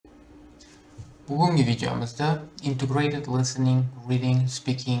Bugungi videomizda integrated listening, reading,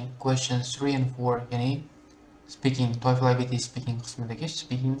 speaking questions 3 and 4, ya'ni speaking, TOEFL iBT speaking qismidagi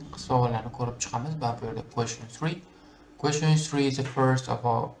speaking savollarni ko'rib chiqamiz. Bu yerda question 3. Question 3 is the first of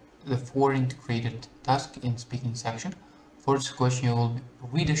the 4 integrated tasks in speaking section. For this question, you will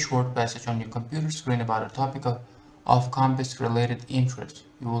read a short passage on your computer screen about a topic of campus-related interest.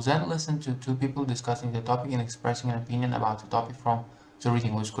 You will then listen to two people discussing the topic and expressing an opinion about the topic from the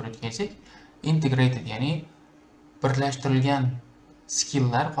reading. O'z ko'rayotgansiz, integrated, ya'ni birlashtirilgan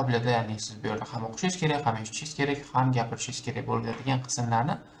skilllar, qobiliyatlar, ya'ni siz bu yerda ham o'qishingiz kerak, ham eshitishingiz kerak, ham gapirishingiz kerak bo'ladigan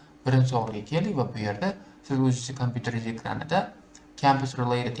qismlarni birinchi savolga keldik va bu yerda siz o'zingizni kompyuter ekranida campus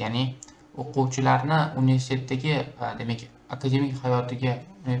related, ya'ni o'quvchilarni universitetdagi, demak, akademik hayotiga,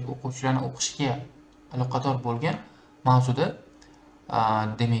 o'quvchilarni o'qishiga aloqador bo'lgan mavzuda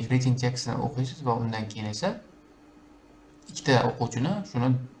demak reading tekstini o'qiysiz va undan keyin esa ikkita o'quvchini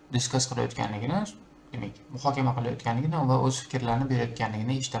shuni discuss qilayotganligini, demak muhokama qilayotganligini va o'z fikrlarini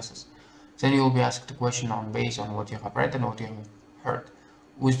berayotganligini eshitasiz. Then you will be asked the question on based on what you have read and what you have heard.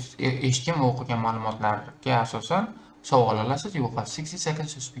 O'z eshitgan va o'qigan ma'lumotlarga asosan savol olasiz. You will have 60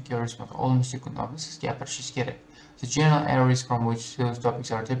 seconds to speak your response. 60 sekundda siz gapirishingiz kerak. The general areas from which those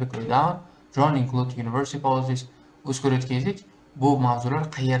topics are typically drawn include university policies. O'z ko'rayotganingizdek, bu mavzular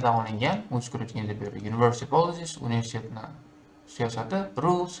qayerdan olingan? O'z ko'rayotganingizdek, bu yerda university policies, universitetning siyosati,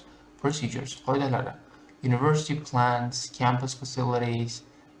 rules, procedures, qoidalari, university plans, campus facilities,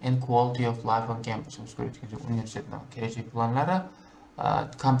 and quality of life on campus. O'z ko'rayotganingizdek, universitetning kelajak planlari,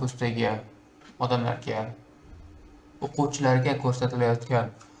 kampusdagi odamlarga, o'quvchilarga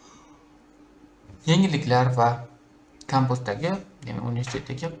ko'rsatilayotgan yangiliklar va kampusdagi, ya'ni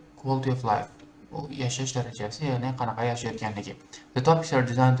universitetdagi quality of life, yashash darajasi, ya'ni qanaqa yashayotganligi. The topics are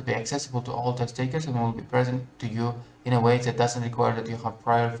designed to be accessible to all test takers and will be present to you in a way that doesn't require that you have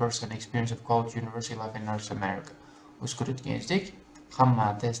prior first-hand experience of college university life in North America. O'z ko'rayotganingizdek,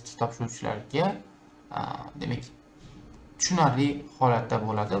 hamma test topshiruvchilarga demak tushunarli holatda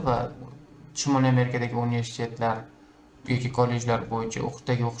bo'ladi va Shimoliy Amerikadagi universitetlar yoki kollejlar bo'yicha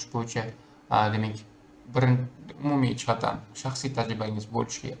o'qish bo'yicha demak umumiy jihatdan shaxsiy tajribangiz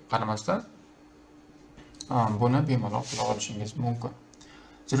bo'lishiga qaramasdan buni bemalol qila olishingiz mumkin.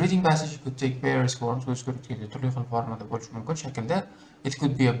 The reading passage could take various forms. O'z ko'rayotganingizdek turli xil formada bo'lishi mumkin shaklda. It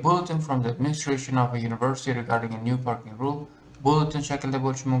could be a bulletin from the administration of a university regarding a new parking rule. Bulletin shaklda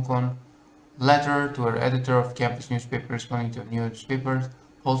bo'lishi mumkin. Letter to an editor of campus newspaper responding to new newspapers.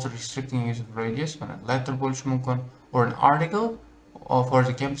 Also restricting use of radios. Letter bo'lishi mumkin. Or an article for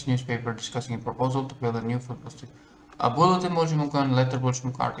the campus newspaper discussing a proposal to build a new football stadium. A bulletin bo'lishi mumkin, letter bo'lishi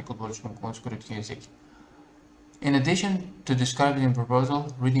mumkin, article bo'lishi mumkin. O'z ko'rayotganingizdek. In addition to describing the proposal,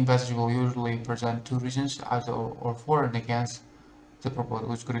 reading passage will usually present two reasons either or for and against the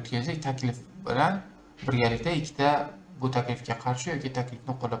proposal. O'z ko'rayotganingizdek, taklif bilan birgalikda ikkita bu taklifga qarshi yoki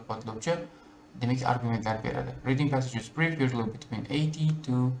taklifni qo'llab-quvvatlovchi demak argumentlar beradi. Reading passage is brief, usually between 80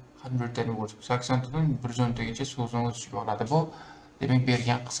 to 110 words. 80 dan 110 tagacha so'zni o'z ichiga oladi. Bu demak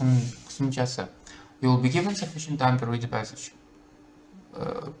bergan qismchasi. You will be given sufficient time to read the passage.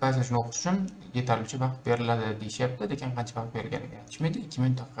 Passage o'qish uchun yetarlicha vaqt beriladi deyishyapti, lekin qancha vaqt berilganiga aytishmaydi. 2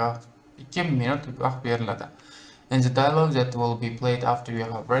 minut vaqt beriladi. In the dialogue that will be played after you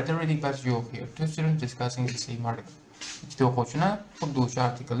have read the reading passage, you will hear two students discussing the same article. Ikkita o'quvchini xuddi o'sha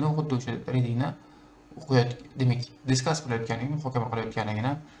artikelni, xuddi o'sha readingni demak discuss qilayotganligini, muhokama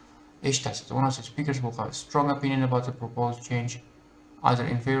qilayotganligini eshitasiz. One of the speakers will have a strong opinion about the proposed change, either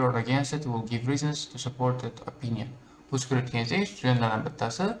in favor or against it. Will give reasons to support that opinion. O'z ko'rayotganingizdek, studentlardan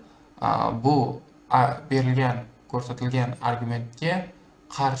bittasi bu berilgan, ko'rsatilgan argumentga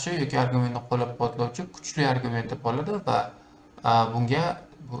qarshi yoki argumentni qo'llab-quvvatlovchi kuchli argument deb oladi va bunga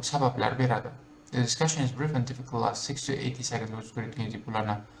bu sabablar beradi. The discussion is brief and typically lasts 6 to 80 seconds. O'z ko'rayotganingizdek,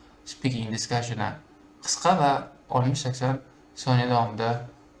 bularni speaking discussioni qisqa va 60-80 soniya davomida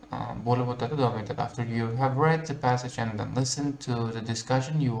bo'lib o'tadi, davom etadi. After you have read the passage and then listened to the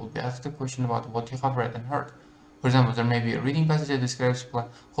discussion, you will be asked a question about what you have read and heard. For example, there may be a reading passage that describes plan.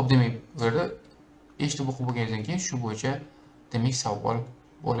 Xo'p, demak, bu yerda eshitib o'qib bo'lgandan keyin shu bo'yicha demak savol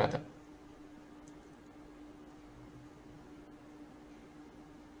bo'ladi.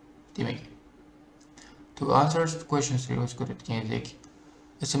 Demak, to answer questions 3, o'z ko'rayotganingizdek,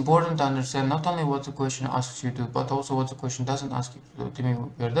 it's important to understand not only what the question asks you to, but also what the question doesn't ask you to do.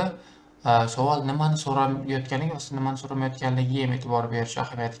 Demak, bu yerda savol nimani so'rayotganligi va nimani so'ramayotganligiga ham e'tibor berish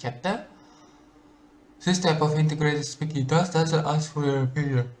ahamiyati katta. This type of integrated speaking doesn't ask for your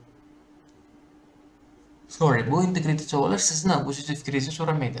opinion. Sorry, bu integrated savollar sizni o'zingizni fikringizni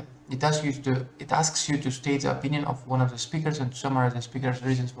so'ramaydi. It asks you to state the opinion of one of the speakers and to summarize the speaker's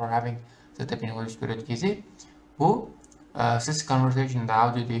reasons for having setupini o'zingiz ko'rayotganingizdek, bu siz conversationda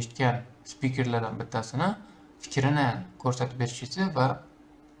audioda eshitgan speakerlardan bittasini fikrini ko'rsatib berishingizni va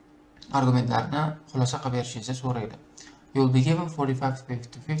argumentlarni xulosa qilib berishingizni so'raydi. You'll be given 45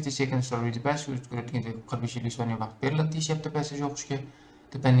 to 50 seconds to read the passage. 45 soniya vaqt beriladi deyishyapti passage o'qishga,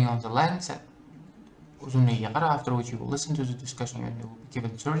 depending on the length. Uzunligiga qarab, after which you will listen to the discussion and you will be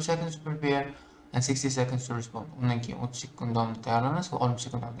given 30 seconds to prepare and 60 seconds to respond. Undan keyin 30 sekund davomida tayyorlanasiz va 60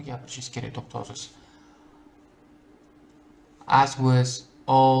 sekund davomida gapirishingiz kerak, to'xtovsiz. As with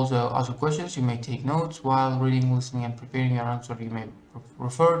all the other questions, you may take notes while reading, listening, and preparing your answer. You may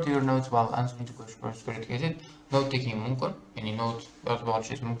refer to your notes while answering the question. Note taking mumkin, ya'ni note yozib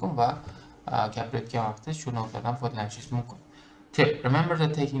olishingiz mumkin va gapirayotgan vaqtda shu notlardan foydalanishingiz mumkin. Tip: remember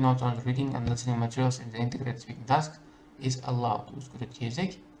that taking notes on the reading and listening materials in the integrated speaking task is allowed.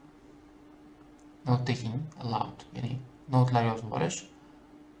 Note taking allowed, ya'ni notlar yozib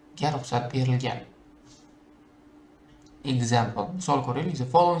olishga ruxsat berilgan. Example. Misol ko'raylik. The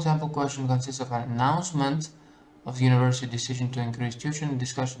following sample question consists of an announcement of the university decision to increase tuition,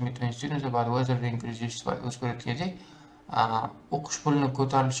 discussion between students about whether to increase tuition. O'qish pulini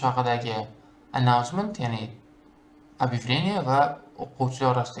ko'tarilishi haqidagi announcement, ya'ni объявление va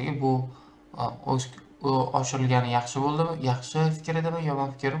o'quvchilar orasidagi bu oshirilgani yaxshi bo'ldimi, yaxshi fikr edimi,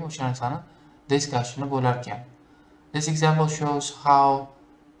 yomon fikrmi, o'sha narsani discussion bo'lar ekan. This example shows how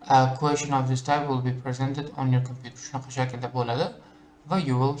a question of this type will be presented on your computer. Shunaqa shaklda bo'ladi va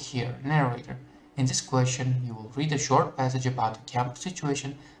you will hear narrator. In this question, you will read a short passage about a campus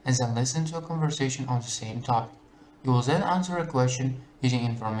situation and then listen to a conversation on the same topic. You will then answer a question using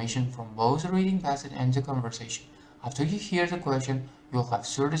information from both the reading passage and the conversation. After you hear the question, you will have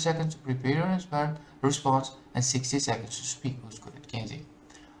 30 seconds to prepare your response and 60 seconds to speak.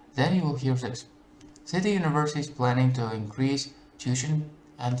 Then you will hear this. Say the university is planning to increase tuition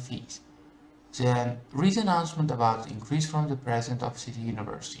and fees. Then read the announcement about the increase from the president of City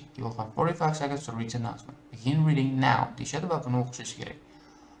University. You will have 45 seconds to read the announcement. Begin reading now.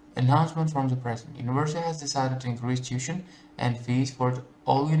 Announcement from the president. University has decided to increase tuition and fees for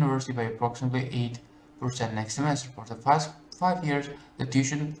all university by approximately 8% next semester. For the past 5 years, the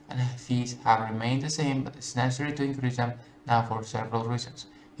tuition and fees have remained the same, but it's necessary to increase them now for several reasons.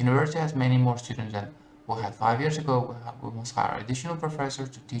 University has many more students than we had 5 years ago. We must hire additional professors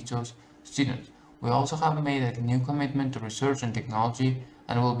to teach those students. We also have made a new commitment to research and technology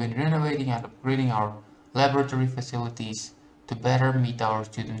and will be renovating and upgrading our laboratory facilities to better meet our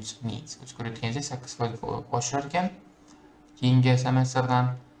students' needs. Keyingi semestrdan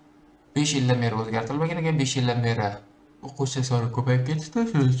 5 yildan beri o'zgartirilmagan ekan, 5 yildan beri o'quvchi soni ko'payib ketdi.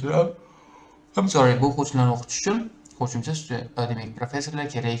 Shuning uchun I'm sorry, bu o'quvchilarni o'qitish uchun qo'shimcha demak professorlar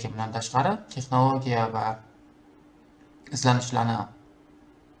kerak ekan. Bundan tashqari texnologiya va izlanishlarni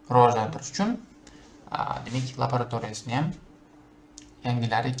rivojlantirish uchun demak laboratoriyasini ham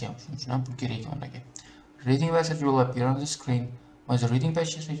yangilari ekan. Shuning uchun ham pul kerak ekan ularga. Reading passage will appear on the screen. When the reading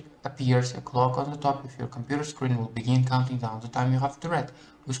passage appears, a clock on the top of your computer screen will begin counting down the time you have to read.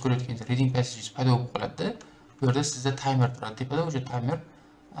 O'z ko'rayotganingiz reading passages paydo bo'lib qoladi. Bu yerda sizda timer turadi. Tepada o'sha timer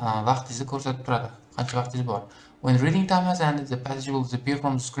vaqtingizni ko'rsatib turadi. Qancha vaqtingiz bor. When reading time has ended, the passage will disappear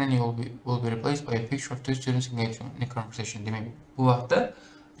from the screen. You will be replaced by a picture of two students engaged in a conversation. Demak, bu vaqtda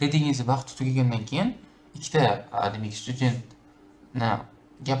readingingizni vaqti tugagandan keyin ikkita demak studentni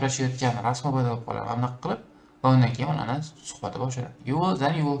gaplashayotgan rasmi paydo bo'lib qoladi. Anaqa qilib va undan keyin ularni suhbati boshlanadi. You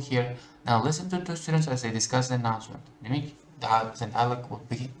will hear, now listen to two students as they discuss the announcement. Demak, dialogue will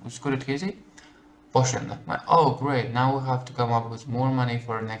begin. O'z ko'rayotganingizdek boshlandi. Oh great, now we have to come up with more money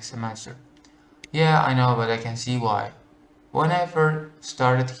for next semester. Yeah, I know, but I can see why. When I first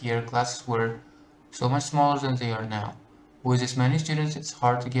started here, classes were so much smaller than they are now. With this many students, it's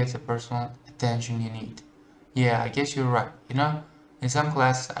hard to get the personal attention you need. Yeah, I guess you're right. You know, in some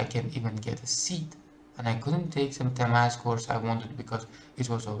classes I can't even get a seat, and I couldn't take some math course I wanted because it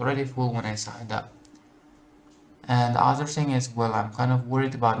was already full when I signed up. And the other thing is, well, I'm kind of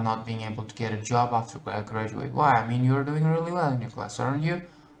worried about not being able to get a job after I graduate. Why? I mean, you're doing really well in your class, aren't you?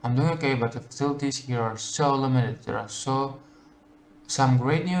 I'm doing okay, but the facilities here are so limited. There are some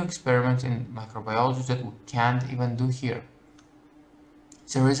great new experiments in microbiology that we can't even do here.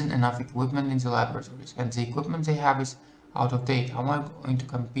 There isn't enough equipment in the laboratories, and the equipment they have is out of date. How am I going to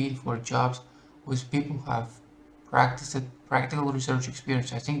compete for jobs with people who have practical research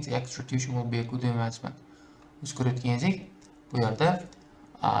experience? I think the extra tuition will be a good investment. O'z ko'rayotganingizdek, bu yerda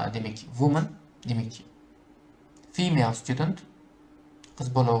demak woman, demak female student, qiz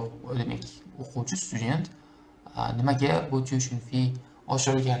bola demak o'quvchi student nimaga bu tuition fee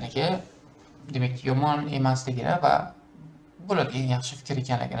oshirilganiga demak yomon emasligini va bo'ladi eng yaxshi fikr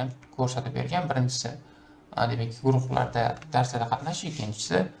ekanligini ko'rsatib bergan. Birinchisi, demak, guruhlarda darslarda qatnashish,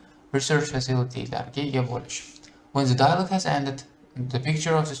 ikkinchisi research facility'larga ega bo'lish. When the dialogue has ended, the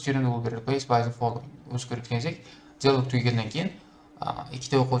picture of the student will be replaced by the following. O'z ko'rib dialog tugagandan keyin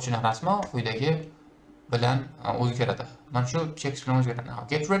ikkita o'quvchining rasmi quyidagi bilan o'zgaradi. Mana shu tekst bilan o'zgaradi. Now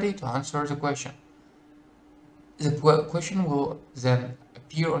get ready to answer the question. The question will then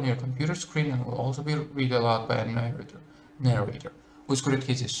appear on your computer screen and will also be read aloud by a narrator. O'z ko'rib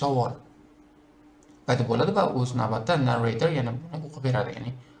savol paydo bo'ladi va o'z navbatda narrator yana buni o'qib beradi.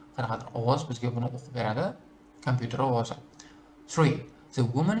 Ya'ni qanaqadir ovoz bizga buni o'qib beradi, kompyuter ovozi. 3. The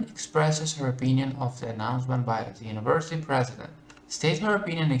woman expresses her opinion of the announcement by the university president. State her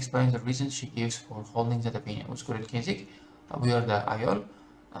opinion and explains the reasons she gives for holding that opinion. O'z ko'rib bu yerda ayol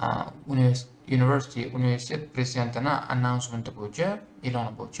universitet prezidentini announcementi bo'yicha,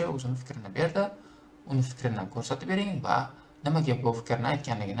 e'loni bo'yicha o'zining fikrini berdi. Uning fikrini ko'rsatib bering va nimaga bu fikrni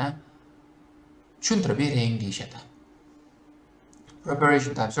aytganligini tushuntirib bering deyishadi.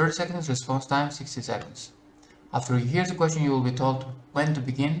 Preparation time 30 seconds, response time 60 seconds. After you hear the question, you will be told when to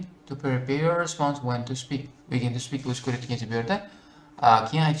begin to prepare your response, when to speak. Begin to speak o'z ko'rib bu yerda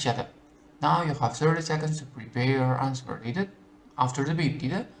keyin aytishadi. Now you have 30 seconds to prepare your answer deydi. After the beep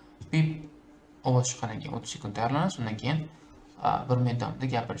deydi. Beep ovoz chiqqandan keyin 30 sekund tayyorlanasiz, undan keyin 1 minut davomida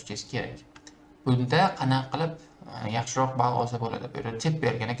gapirishingiz kerak. Bunda qanaqa qilib yaxshiroq ball olsa bo'ladi? Bu yerda tip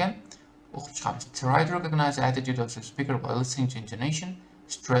bergan ekan. O'qib chiqamiz. Try to recognize the attitude of the speaker by listening to intonation,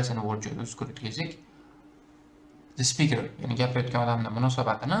 stress and word choice. O'z ko'rib the speaker, ya'ni gapirayotgan odamning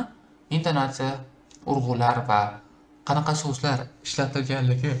munosabatini, intonatsiya, urg'ular va qanaqa so'zlar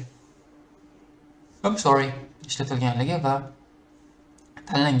ishlatilganligi va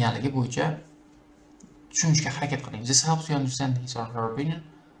tanlanganligi bo'yicha tushunishga harakat qiling. This helps you understand his or her opinion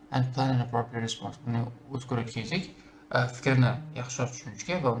and plan an appropriate response. Buni o'z ko'rib fikrni yaxshiroq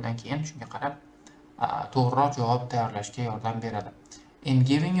tushunishga va undan keyin shunga qarab to'g'riroq javob tayyorlashga yordam beradi. In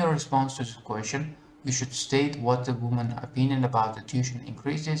giving your response to this question, you should state what the woman's opinion about the tuition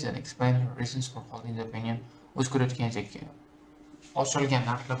increase is and explain her reasons for holding the opinion. O'z ko'rib oshirilgan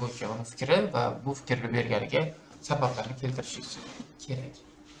narxlar bo'yicha uning fikri va bu fikrni berganiga sabablarni keltirishingiz kerak.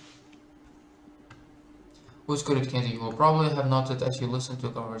 O'z ko'rib you will probably have noted as you listen to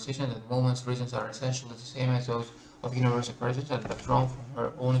a conversation that the woman's reasons are essentially the same as those of university president, but drawn from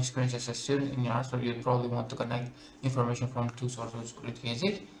her own experience as a student. In your answer, you probably want to connect information from two sources.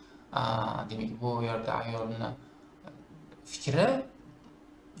 Demak, bu yerda ayolning fikri,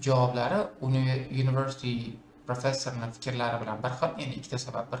 javoblari university professorining fikrlari bilan bir xil, ya'ni ikkita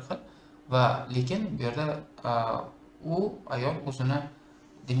sabab bir xil va lekin bu yerda u ayol o'zini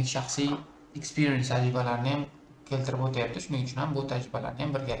demak shaxsiy experience tajribalarini ham keltirib o'tyapti. Shuning uchun ham bu tajribalarni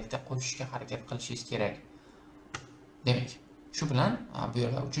ham birgalikda qo'shishga harakat qilishingiz kerak. Demak, shu bilan bu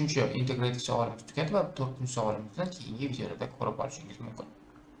yerda 3-integrativ savolimiz tugadi va 4-savolimizni keyingi videoda ko'rib olishingiz mumkin.